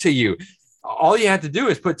threat to you. all you have to do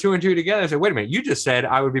is put two and two together and say, wait a minute, you just said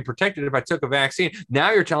I would be protected if I took a vaccine.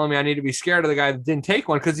 Now you're telling me I need to be scared of the guy that didn't take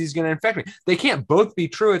one because he's going to infect me. They can't both be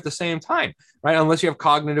true at the same time, right? Unless you have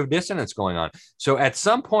cognitive dissonance going on. So at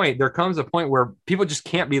some point, there comes a point where people just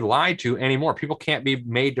can't be lied to anymore. People can't be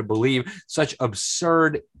made to believe such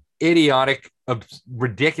absurd, idiotic,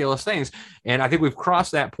 ridiculous things. And I think we've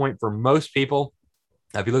crossed that point for most people.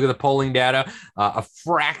 If you look at the polling data, a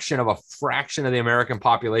fraction of the American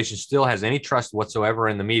population still has any trust whatsoever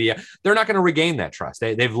in the media. They're not going to regain that trust.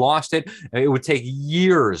 They've lost it. It would take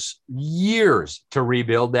years to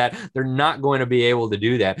rebuild that. They're not going to be able to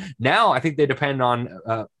do that. Now, I think they depend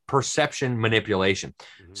on perception manipulation.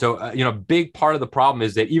 So, a big part of the problem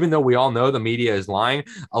is that even though we all know the media is lying,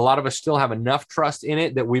 a lot of us still have enough trust in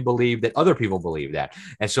it that we believe that other people believe that.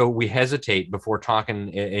 And so we hesitate before talking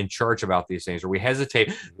in church about these things, or we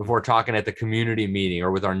hesitate before talking at the community meeting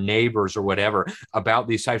or with our neighbors or whatever about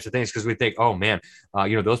these types of things, because we think, oh man,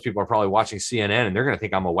 those people are probably watching CNN and they're going to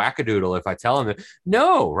think I'm a wackadoodle if I tell them that.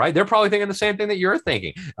 No, right? They're probably thinking the same thing that you're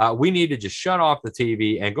thinking. We need to just shut off the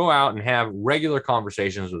TV and go out and have regular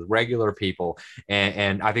conversations with regular people.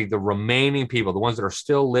 And I think the remaining people, the ones that are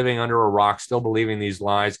still living under a rock, still believing these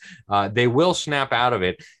lies, they will snap out of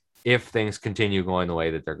it if things continue going the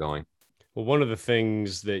way that they're going. Well, one of the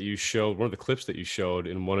things that you showed, one of the clips that you showed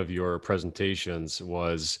in one of your presentations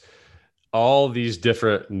was all these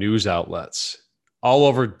different news outlets all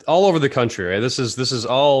over the country, right? This is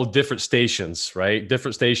all different stations, right?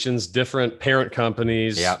 Different stations, different parent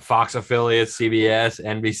companies. Yeah, Fox affiliates, CBS,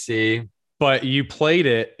 NBC. But you played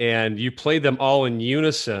it and you played them all in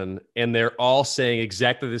unison and they're all saying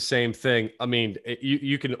exactly the same thing. I mean,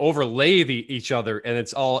 you can overlay each other and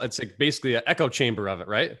it's like basically an echo chamber of it,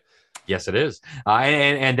 right? Yes, it is.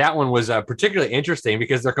 And that one was particularly interesting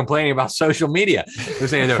because they're complaining about social media. They're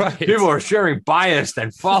saying that right. People are sharing biased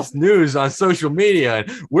and false news on social media,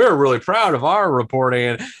 and we're really proud of our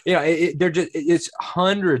reporting. And it's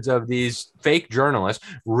hundreds of these fake journalists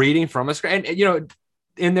reading from a screen. And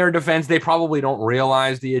in their defense, they probably don't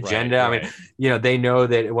realize the agenda. Right. I mean, they know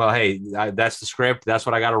that, well, hey, that's the script. That's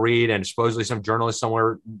what I got to read. And supposedly some journalist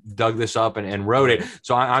somewhere dug this up and wrote it.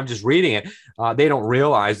 So I'm just reading it. They don't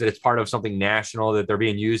realize that it's part of something national, that they're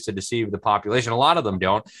being used to deceive the population. A lot of them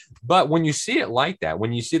don't. But when you see it like that,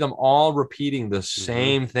 when you see them all repeating the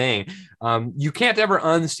same thing, you can't ever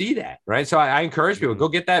unsee that, right? So I encourage people, go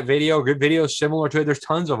get that video, good videos similar to it. There's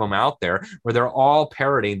tons of them out there where they're all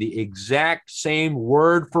parroting the exact same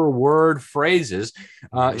word for word phrases.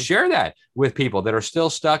 Share that with people that are still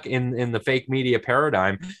stuck in the fake media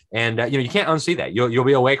paradigm. And, you can't unsee that. You'll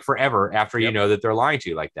be awake forever after you know that they're lying to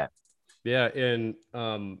you like that. Yeah. And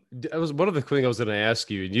that was one of the things I was going to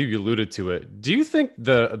ask you, and you alluded to it. Do you think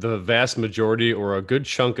the vast majority or a good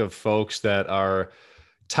chunk of folks that are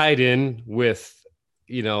tied in with,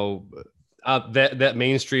 that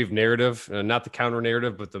mainstream narrative, not the counter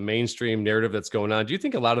narrative, but the mainstream narrative that's going on, do you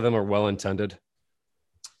think a lot of them are well-intended?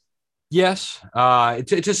 Yes,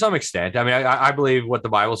 to some extent. I mean, I believe what the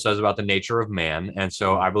Bible says about the nature of man. And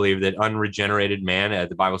so I believe that unregenerated man,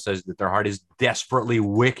 the Bible says that their heart is desperately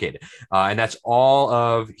wicked. And that's all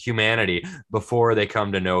of humanity before they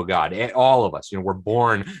come to know God. All of us, we're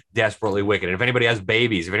born desperately wicked. And if anybody has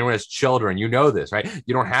babies, if anyone has children, you know this, right?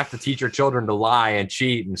 You don't have to teach your children to lie and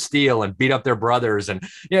cheat and steal and beat up their brothers. And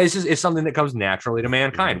it's something that comes naturally to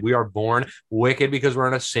mankind. We are born wicked because we're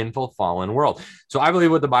in a sinful, fallen world. So I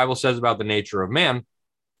believe what the Bible says about the nature of man,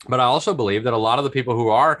 but I also believe that a lot of the people who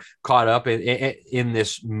are caught up in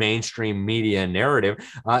this mainstream media narrative,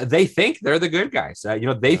 they think they're the good guys.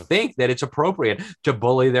 They think that it's appropriate to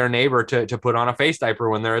bully their neighbor to put on a face diaper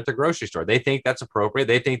when they're at the grocery store. They think that's appropriate.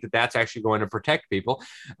 They think that that's actually going to protect people.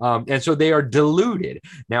 And so they are deluded.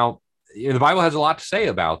 Now, the Bible has a lot to say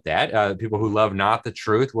about that. People who love not the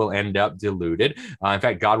truth will end up deluded. In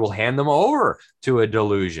fact, God will hand them over to a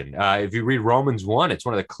delusion. If you read Romans 1, it's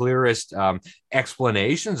one of the clearest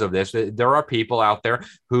explanations of this. There are people out there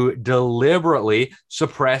who deliberately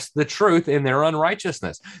suppress the truth in their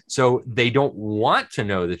unrighteousness. So they don't want to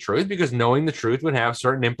know the truth because knowing the truth would have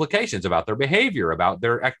certain implications about their behavior, about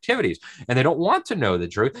their activities, and they don't want to know the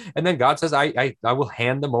truth. And then God says, I will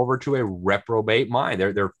hand them over to a reprobate mind.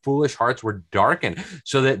 Their foolish hearts were darkened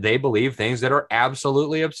so that they believe things that are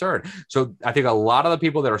absolutely absurd. So I think a lot of the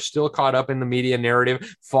people that are still caught up in the media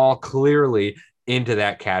narrative fall clearly into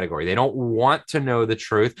that category. They don't want to know the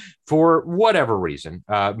truth for whatever reason.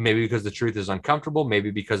 Maybe because the truth is uncomfortable, maybe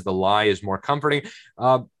because the lie is more comforting.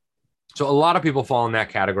 So a lot of people fall in that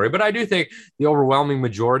category, but I do think the overwhelming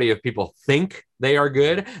majority of people think they are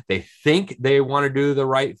good. They think they want to do the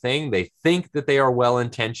right thing. They think that they are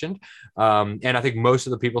well-intentioned. And I think most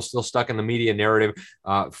of the people still stuck in the media narrative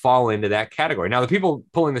fall into that category. Now, the people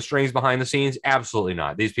pulling the strings behind the scenes, absolutely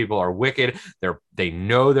not. These people are wicked. They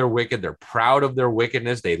know they're wicked. They're proud of their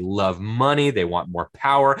wickedness. They love money. They want more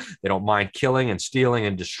power. They don't mind killing and stealing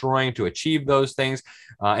and destroying to achieve those things.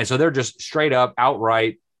 And so they're just straight up,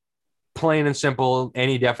 outright, plain and simple,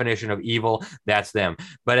 any definition of evil, that's them.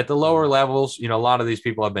 But at the lower levels, a lot of these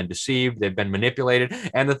people have been deceived, they've been manipulated.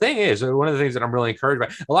 And the thing is, one of the things that I'm really encouraged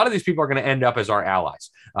by, a lot of these people are going to end up as our allies.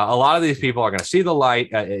 A lot of these people are going to see the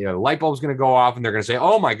light, light bulb's going to go off, and they're going to say,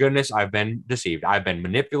 oh my goodness, I've been deceived, I've been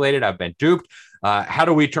manipulated, I've been duped. How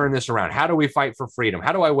do we turn this around? How do we fight for freedom?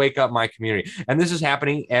 How do I wake up my community? And this is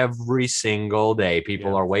happening every single day.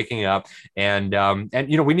 People are waking up, and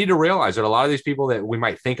we need to realize that a lot of these people that we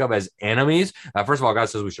might think of as enemies. First of all, God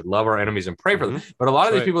says we should love our enemies and pray for them. But a lot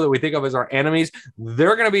of these people that we think of as our enemies,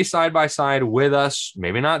 they're going to be side by side with us.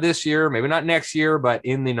 Maybe not this year, maybe not next year, but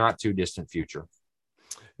in the not too distant future.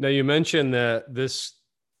 Now, you mentioned that this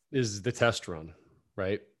is the test run,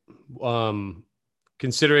 right?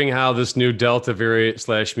 Considering how this new Delta variant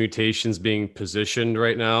 / mutation is being positioned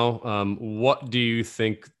right now, what do you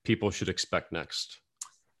think people should expect next?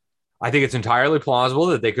 I think it's entirely plausible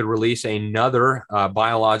that they could release another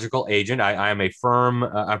biological agent. I'm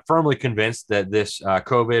firmly convinced that this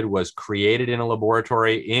COVID was created in a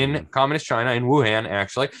laboratory in communist China, in Wuhan,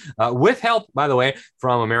 actually, with help, by the way,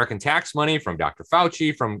 from American tax money, from Dr.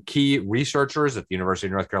 Fauci, from key researchers at the University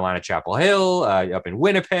of North Carolina, Chapel Hill, up in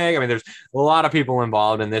Winnipeg. I mean, there's a lot of people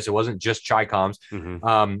involved in this. It wasn't just Chi-Coms.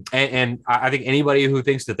 And I think anybody who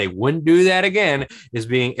thinks that they wouldn't do that again is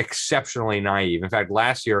being exceptionally naive. In fact,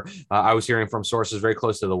 last year, I was hearing from sources very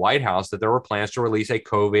close to the White House that there were plans to release a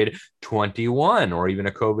COVID-21 or even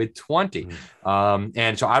a COVID-20.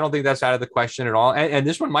 And so I don't think that's out of the question at all. And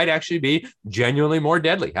this one might actually be genuinely more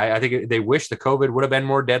deadly. I think they wish the COVID would have been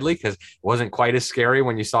more deadly because it wasn't quite as scary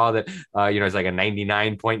when you saw that, it's like a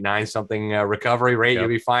 99.9 something recovery rate. You'll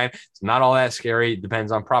be fine. It's not all that scary. It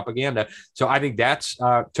depends on propaganda. So I think that's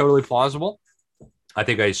totally plausible. I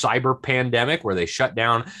think a cyber pandemic where they shut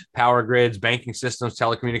down power grids, banking systems,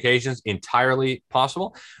 telecommunications, entirely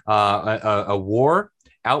possible. A war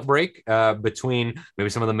outbreak between maybe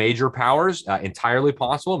some of the major powers, entirely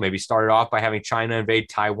possible. Maybe started off by having China invade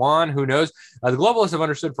Taiwan. Who knows? The globalists have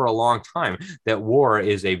understood for a long time that war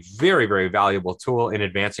is a very, very valuable tool in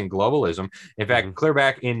advancing globalism. In fact, clear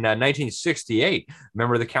back in 1968,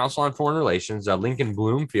 member of the Council on Foreign Relations, Lincoln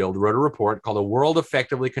Bloomfield, wrote a report called "A World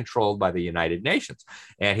Effectively Controlled by the United Nations."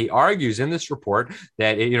 And he argues in this report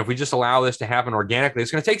that if we just allow this to happen organically,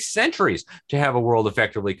 it's going to take centuries to have a world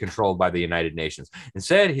effectively controlled by the United Nations.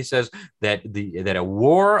 Instead, he says that a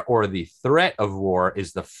war or the threat of war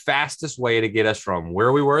is the fastest way to get us from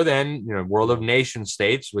where we were then, world of nation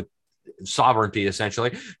states with sovereignty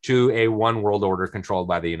essentially, to a one world order controlled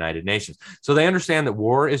by the United Nations. So they understand that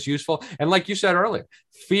war is useful. And like you said earlier,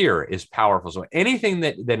 fear is powerful. So anything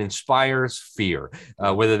that inspires fear,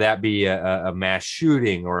 whether that be a mass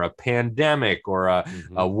shooting or a pandemic or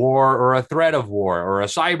a war or a threat of war or a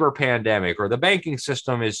cyber pandemic or the banking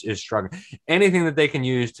system is struggling, anything that they can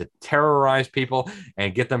use to terrorize people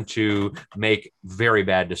and get them to make very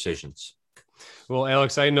bad decisions. Well,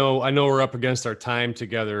 Alex, I know we're up against our time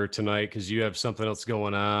together tonight because you have something else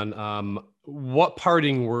going on. What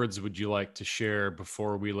parting words would you like to share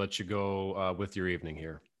before we let you go with your evening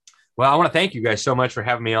here? Well, I want to thank you guys so much for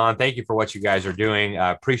having me on. Thank you for what you guys are doing.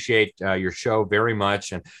 I appreciate your show very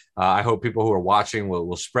much. And I hope people who are watching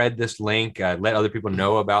will spread this link, let other people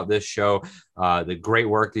know about this show, the great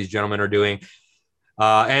work these gentlemen are doing.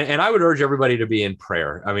 And I would urge everybody to be in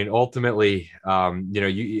prayer. I mean, ultimately, I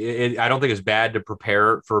don't think it's bad to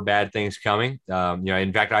prepare for bad things coming.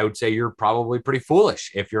 In fact, I would say you're probably pretty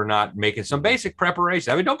foolish if you're not making some basic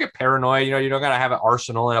preparation. I mean, don't get paranoid. You don't got to have an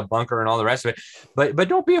arsenal and a bunker and all the rest of it. But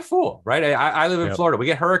don't be a fool, right? I live in Florida. We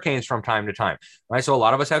get hurricanes from time to time, right? So a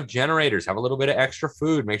lot of us have generators, have a little bit of extra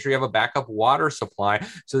food. Make sure you have a backup water supply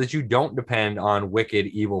so that you don't depend on wicked,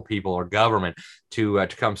 evil people or government to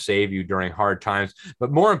come save you during hard times.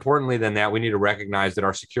 But more importantly than that, we need to recognize that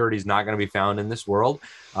our security is not going to be found in this world.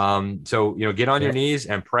 So, get on your knees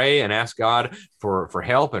and pray and ask God for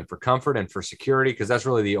help and for comfort and for security, because that's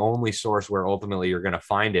really the only source where ultimately you're going to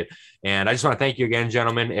find it. And I just want to thank you again,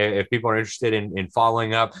 gentlemen. If people are interested in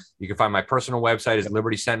following up, you can find my personal website is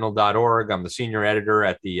libertysentinel.org. I'm the senior editor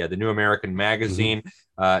at the New American Magazine.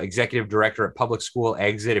 Executive director at Public School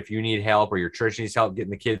Exit. If you need help or your church needs help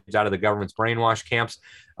getting the kids out of the government's brainwash camps,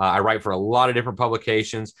 I write for a lot of different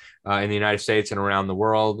publications in the United States and around the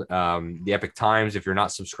world. The Epoch Times, if you're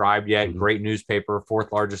not subscribed yet, great newspaper,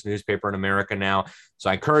 fourth largest newspaper in America now. So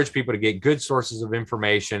I encourage people to get good sources of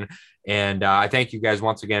information. And I thank you guys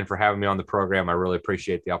once again for having me on the program. I really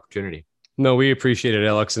appreciate the opportunity. No, we appreciate it,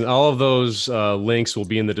 Alex. And all of those links will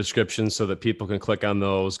be in the description so that people can click on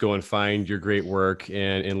those, go and find your great work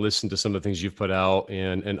and listen to some of the things you've put out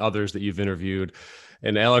and others that you've interviewed.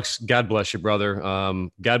 And Alex, God bless you, brother.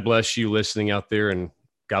 God bless you listening out there, and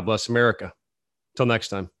God bless America. Till next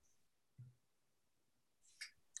time.